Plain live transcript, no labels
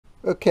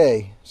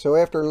Okay, so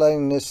after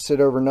letting this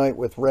sit overnight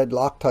with red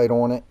Loctite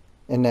on it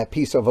and that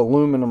piece of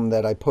aluminum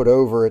that I put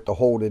over it to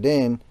hold it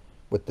in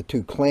with the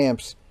two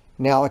clamps,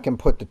 now I can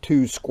put the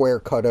two square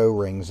cut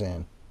O-rings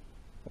in.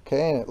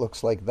 Okay, and it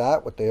looks like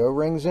that with the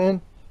O-rings in.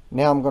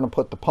 Now I'm going to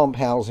put the pump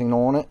housing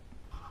on it.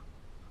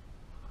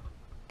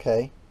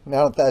 Okay,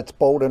 now that that's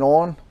bolted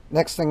on,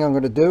 next thing I'm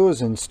going to do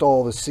is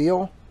install the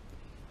seal.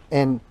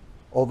 And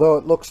although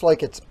it looks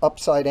like it's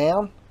upside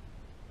down,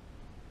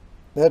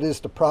 that is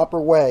the proper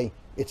way.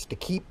 It's to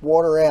keep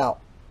water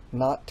out,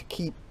 not to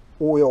keep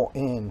oil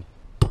in.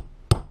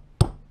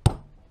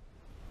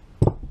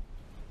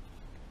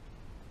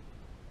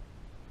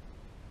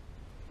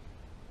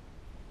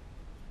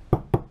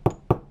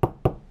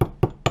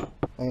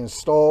 I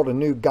installed a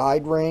new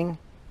guide ring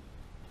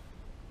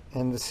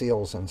and the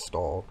seal's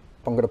installed.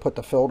 I'm going to put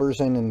the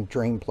filters in and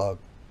drain plug.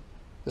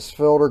 This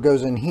filter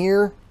goes in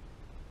here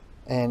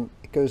and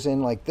it goes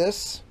in like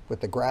this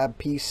with the grab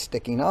piece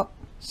sticking up.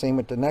 Same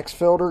with the next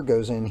filter,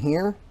 goes in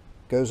here,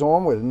 goes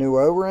on with a new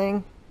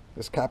O-ring.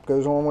 This cap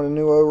goes on with a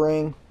new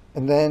O-ring,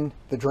 and then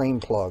the drain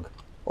plug.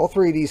 All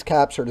three of these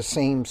caps are the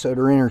same, so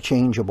they're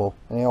interchangeable,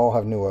 and they all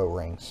have new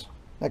O-rings.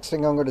 Next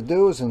thing I'm going to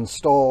do is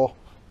install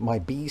my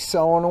B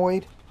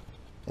solenoid,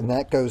 and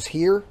that goes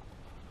here.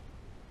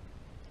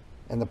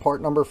 And the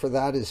part number for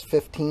that is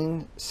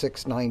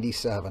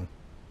 15697.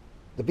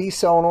 The B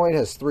solenoid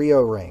has 3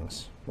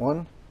 O-rings.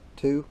 1,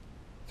 2,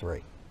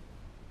 3.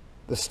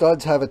 The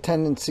studs have a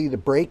tendency to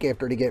break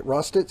after they get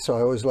rusted, so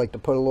I always like to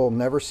put a little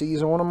never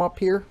seize on them up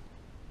here.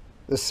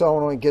 This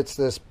solenoid gets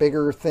this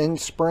bigger thin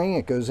spring.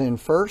 It goes in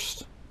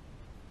first.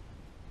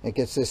 It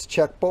gets this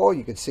check ball.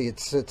 You can see it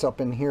sits up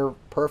in here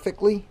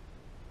perfectly.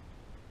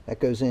 That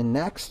goes in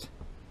next,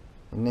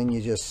 and then you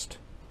just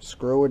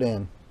screw it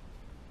in.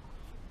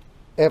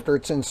 After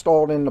it's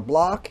installed in the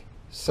block,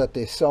 set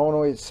the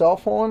solenoid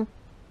itself on,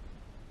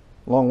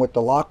 along with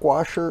the lock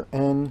washer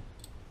and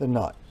the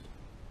nut.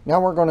 Now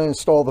we're going to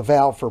install the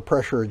valve for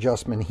pressure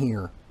adjustment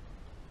here.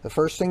 The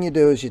first thing you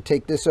do is you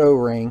take this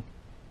O-ring,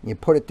 you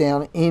put it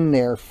down in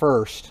there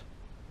first.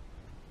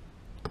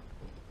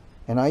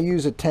 And I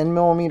use a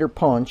 10mm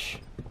punch.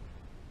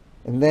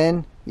 And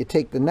then you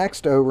take the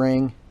next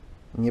O-ring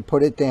and you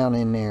put it down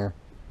in there.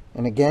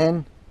 And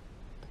again,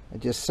 I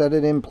just set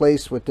it in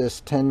place with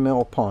this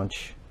 10mm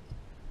punch.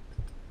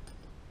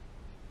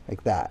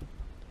 Like that.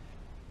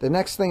 The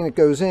next thing that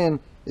goes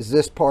in is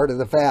this part of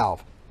the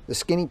valve. The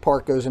skinny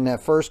part goes in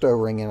that first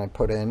O-ring and I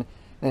put in,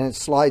 and it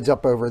slides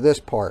up over this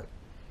part.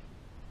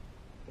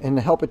 And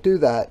to help it do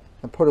that,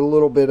 I put a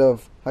little bit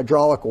of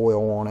hydraulic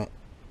oil on it,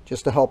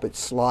 just to help it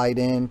slide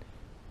in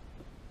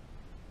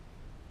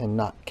and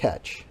not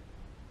catch.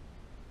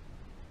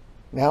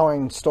 Now I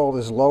install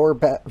this lower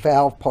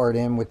valve part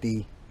in with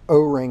the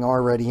O-ring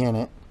already in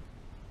it.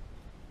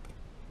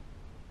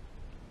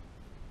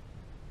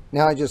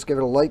 Now I just give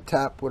it a light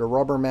tap with a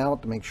rubber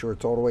mallet to make sure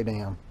it's all the way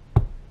down.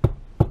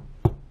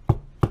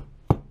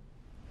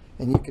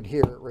 And you could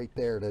hear it right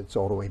there that it's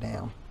all the way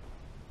down.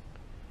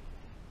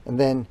 And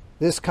then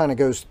this kind of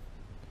goes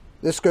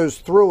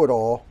through it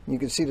all. You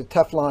can see the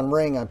Teflon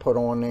ring I put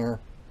on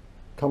there.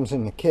 Comes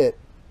in the kit.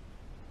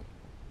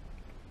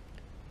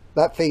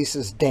 That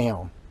faces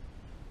down.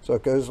 So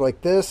it goes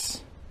like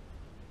this.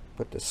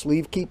 Put the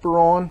sleeve keeper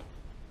on.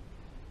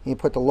 You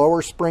put the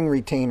lower spring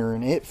retainer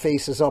and it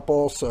faces up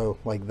also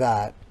like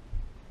that.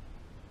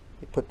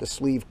 You put the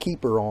sleeve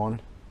keeper on.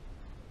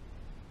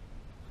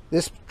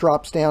 This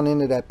drops down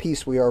into that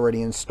piece we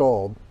already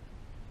installed,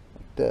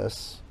 like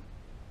this.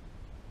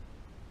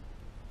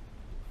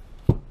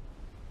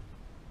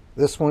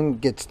 This one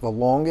gets the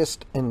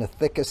longest and the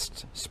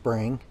thickest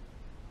spring.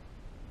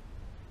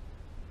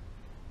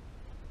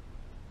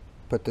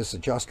 Put this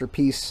adjuster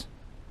piece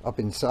up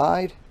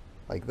inside,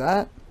 like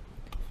that.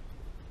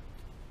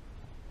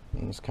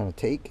 And you just kind of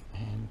take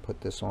and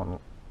put this on,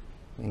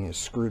 and you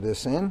screw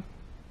this in.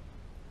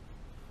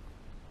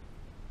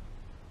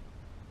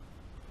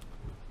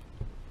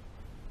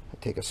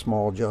 Take a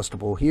small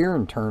adjustable here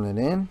and turn it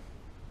in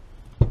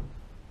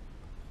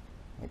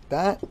like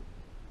that,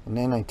 and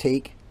then I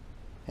take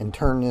and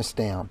turn this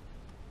down.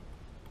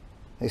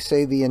 They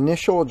say the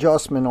initial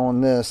adjustment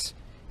on this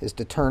is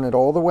to turn it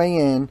all the way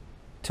in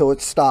till it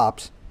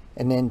stops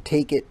and then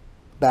take it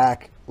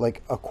back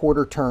like a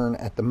quarter turn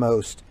at the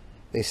most.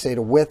 They say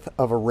the width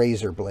of a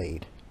razor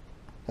blade.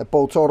 That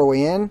bolts all the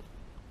way in.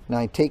 Now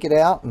I take it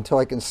out until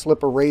I can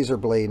slip a razor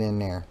blade in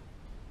there.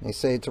 They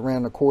say it's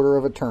around a quarter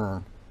of a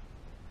turn.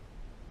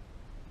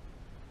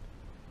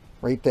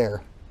 Right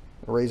there,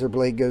 the razor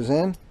blade goes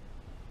in.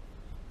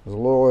 There's a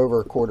little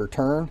over a quarter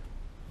turn.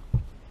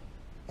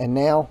 And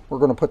now we're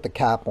going to put the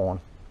cap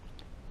on.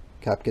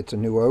 Cap gets a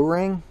new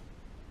O-ring.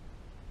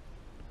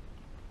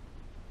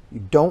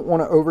 You don't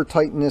want to over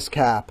tighten this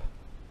cap.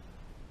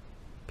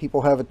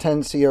 People have a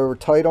tendency to over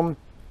tighten them.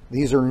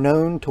 These are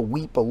known to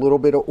weep a little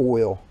bit of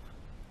oil.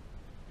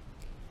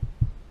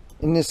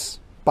 In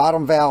this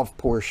bottom valve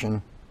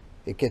portion,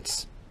 it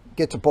gets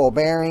a ball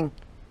bearing,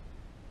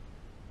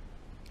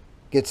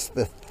 gets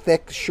the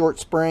thick short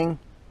spring,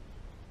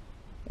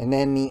 and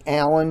then the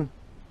Allen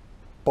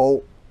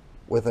bolt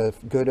with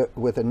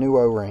a new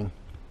O-ring.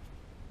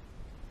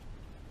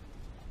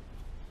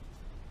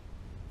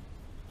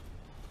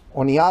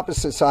 On the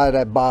opposite side of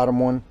that bottom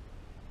one,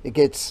 it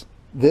gets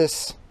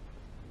this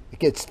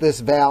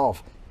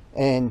valve,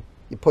 and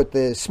you put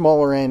the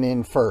smaller end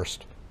in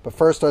first. But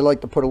first I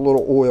like to put a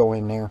little oil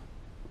in there.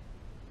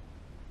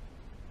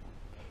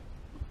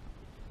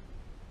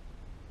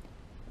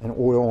 And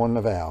oil on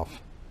the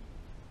valve.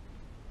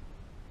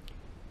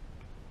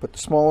 Put the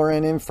smaller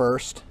end in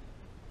first.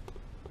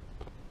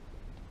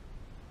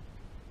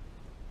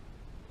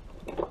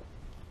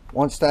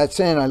 Once that's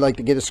in, I like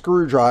to get a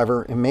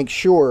screwdriver and make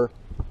sure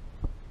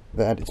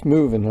that it's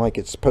moving like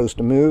it's supposed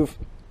to move,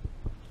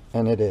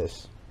 and it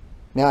is.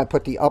 Now I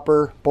put the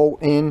upper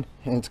bolt in,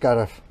 and it's got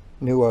a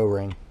new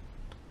O-ring.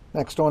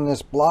 Next on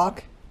this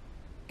block,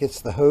 gets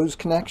the hose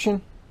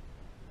connection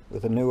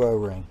with a new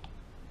O-ring.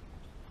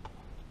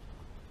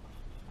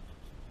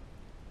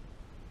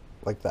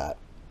 Like that.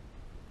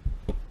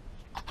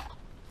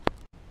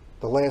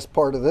 The last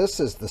part of this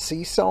is the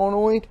C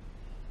solenoid.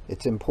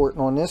 It's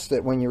important on this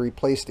that when you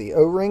replace the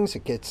O-rings,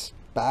 it gets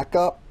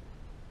backup,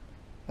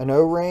 an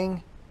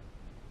O-ring,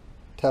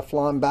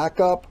 Teflon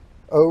backup,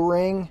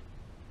 O-ring.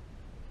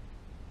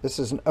 This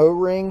is an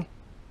O-ring,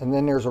 and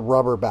then there's a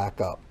rubber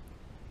backup.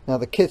 Now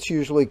the kits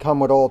usually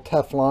come with all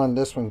Teflon.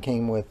 This one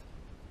came with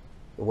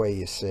the way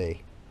you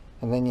see.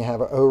 And then you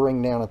have an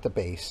O-ring down at the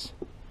base.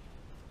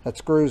 That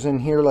screws in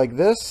here like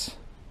this.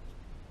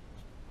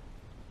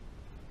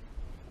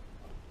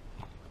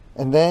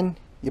 And then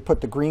you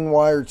put the green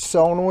wired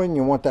solenoid, and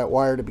you want that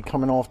wire to be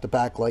coming off the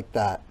back like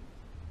that.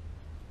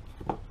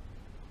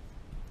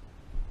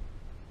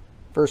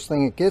 First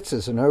thing it gets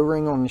is an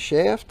O-ring on the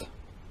shaft.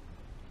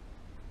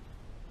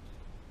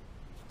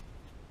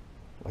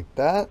 Like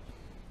that.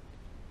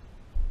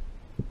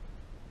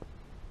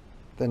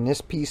 Then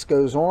this piece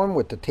goes on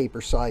with the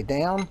taper side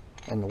down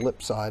and the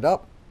lip side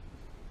up.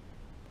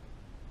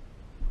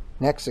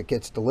 Next it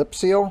gets the lip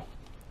seal.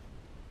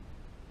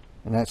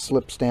 And that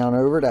slips down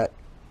over that.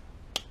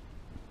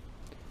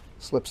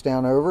 Slips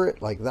down over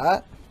it like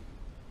that.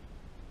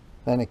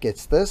 Then it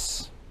gets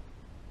this.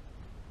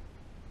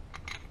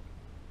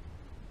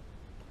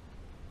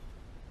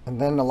 And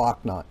then the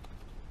lock nut.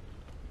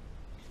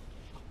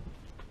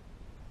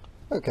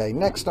 Okay,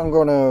 next I'm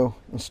going to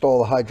install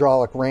the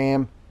hydraulic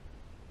ram.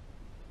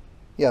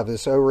 You have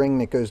this O-ring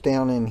that goes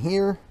down in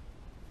here.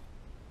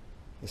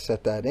 You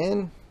set that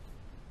in.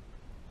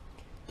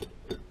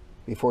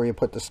 Before you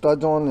put the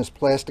studs on, this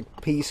plastic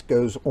piece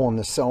goes on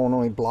the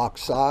solenoid block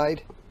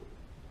side.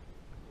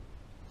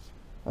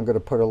 I'm going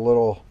to put a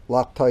little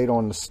Loctite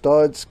on the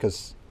studs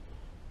because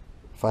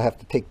if I have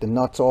to take the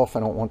nuts off, I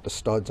don't want the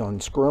studs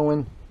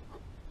unscrewing.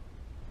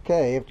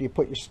 Okay, after you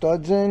put your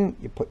studs in,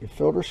 you put your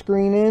filter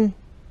screen in.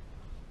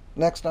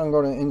 Next I'm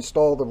going to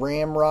install the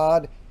ram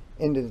rod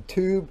into the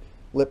tube.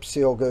 Lip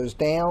seal goes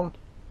down.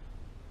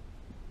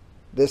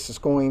 This is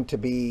going to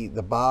be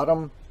the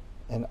bottom,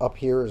 and up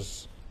here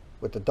is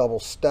with the double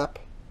step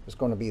is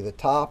going to be the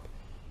top.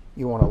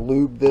 You want to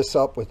lube this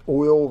up with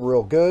oil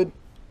real good,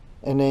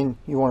 and then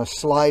you want to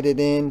slide it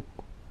in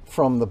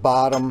from the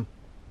bottom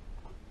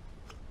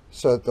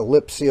so that the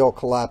lip seal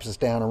collapses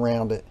down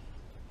around it.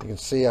 You can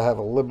see I have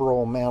a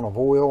liberal amount of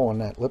oil on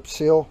that lip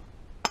seal.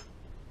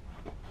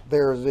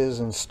 There it is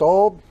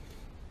installed.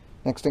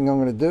 Next thing I'm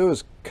going to do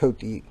is coat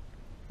the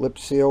lip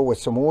seal with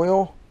some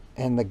oil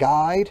and the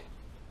guide.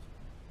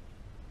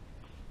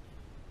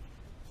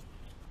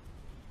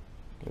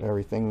 Get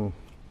everything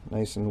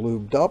nice and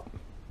lubed up.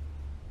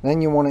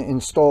 Then you want to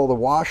install the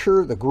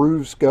washer. The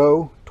grooves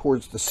go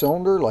towards the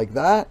cylinder like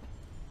that.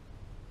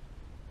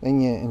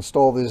 Then you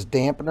install this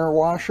dampener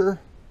washer.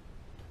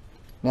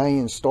 Now you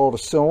install the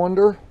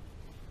cylinder.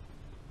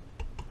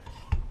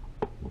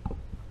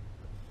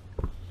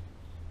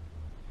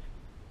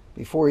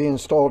 Before you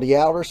install the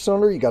outer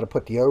cylinder, you got to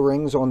put the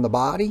O-rings on the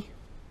body.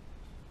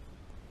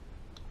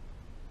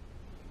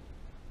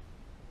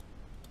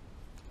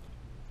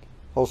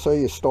 Also,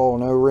 you install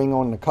an O-ring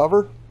on the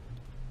cover.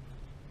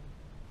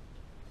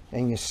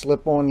 And you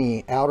slip on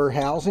the outer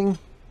housing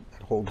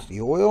that holds the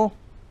oil.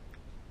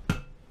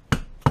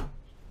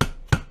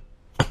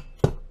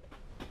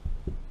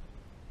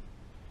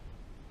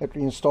 After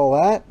you install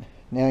that,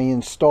 now you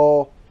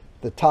install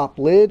the top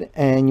lid,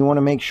 and you want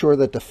to make sure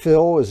that the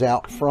fill is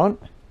out front.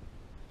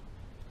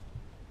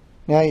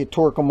 Now you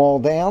torque them all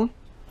down.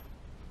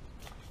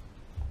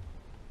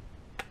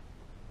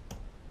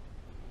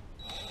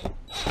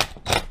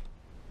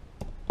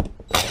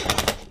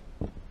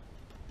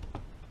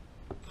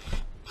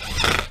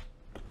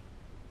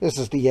 This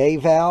is the A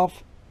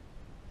valve.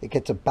 It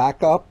gets a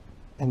backup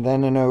and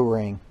then an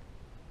O-ring.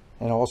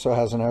 And also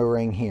has an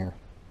O-ring here.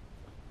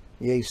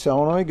 The A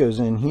solenoid goes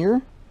in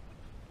here.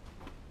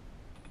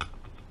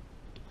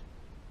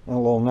 And a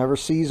little never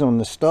seize on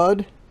the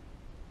stud,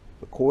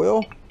 the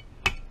coil,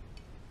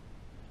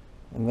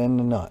 and then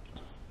the nut.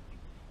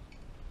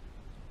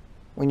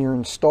 When you're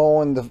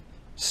installing the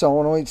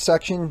solenoid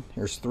section,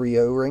 there's 3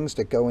 O-rings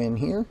that go in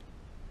here.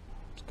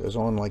 It goes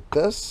on like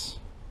this.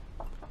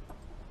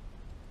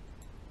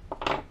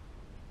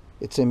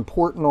 It's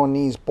important on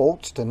these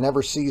bolts to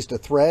never seize the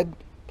thread,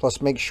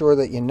 plus make sure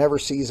that you never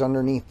seize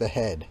underneath the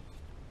head.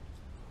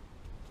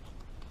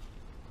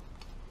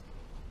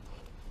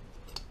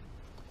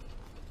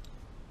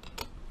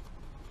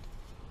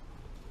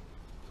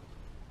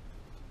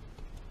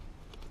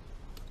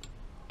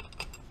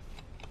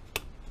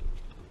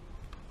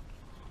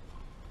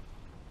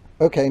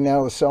 Okay,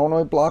 now the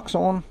solenoid block's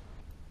on.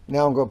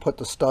 Now I'm going to put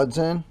the studs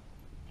in.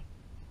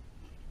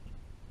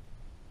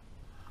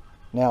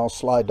 Now I'll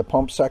slide the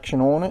pump section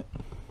on it.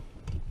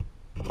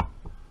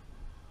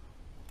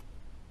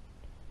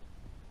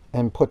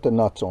 And put the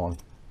nuts on.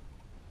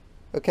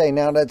 Okay,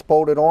 now that's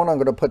bolted on, I'm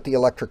going to put the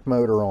electric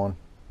motor on.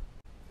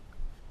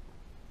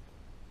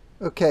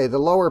 Okay, the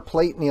lower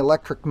plate in the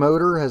electric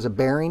motor has a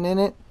bearing in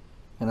it,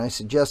 and I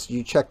suggest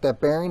you check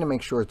that bearing to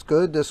make sure it's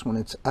good. This one,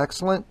 it's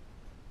excellent.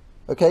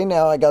 Okay,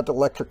 now I got the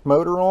electric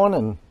motor on,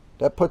 and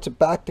that puts it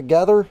back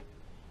together.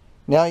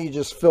 Now you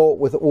just fill it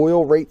with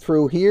oil right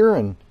through here,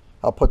 and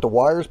I'll put the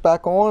wires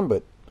back on,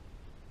 but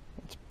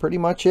that's pretty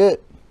much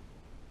it.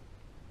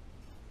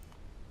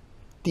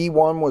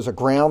 D1 was a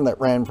ground that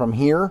ran from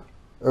here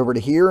over to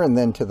here and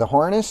then to the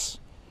harness,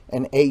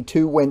 and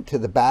A2 went to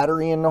the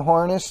battery in the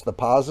harness, the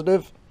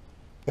positive.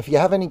 If you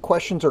have any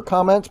questions or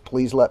comments,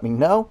 please let me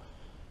know.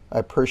 I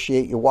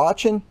appreciate you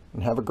watching,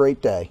 and have a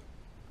great day.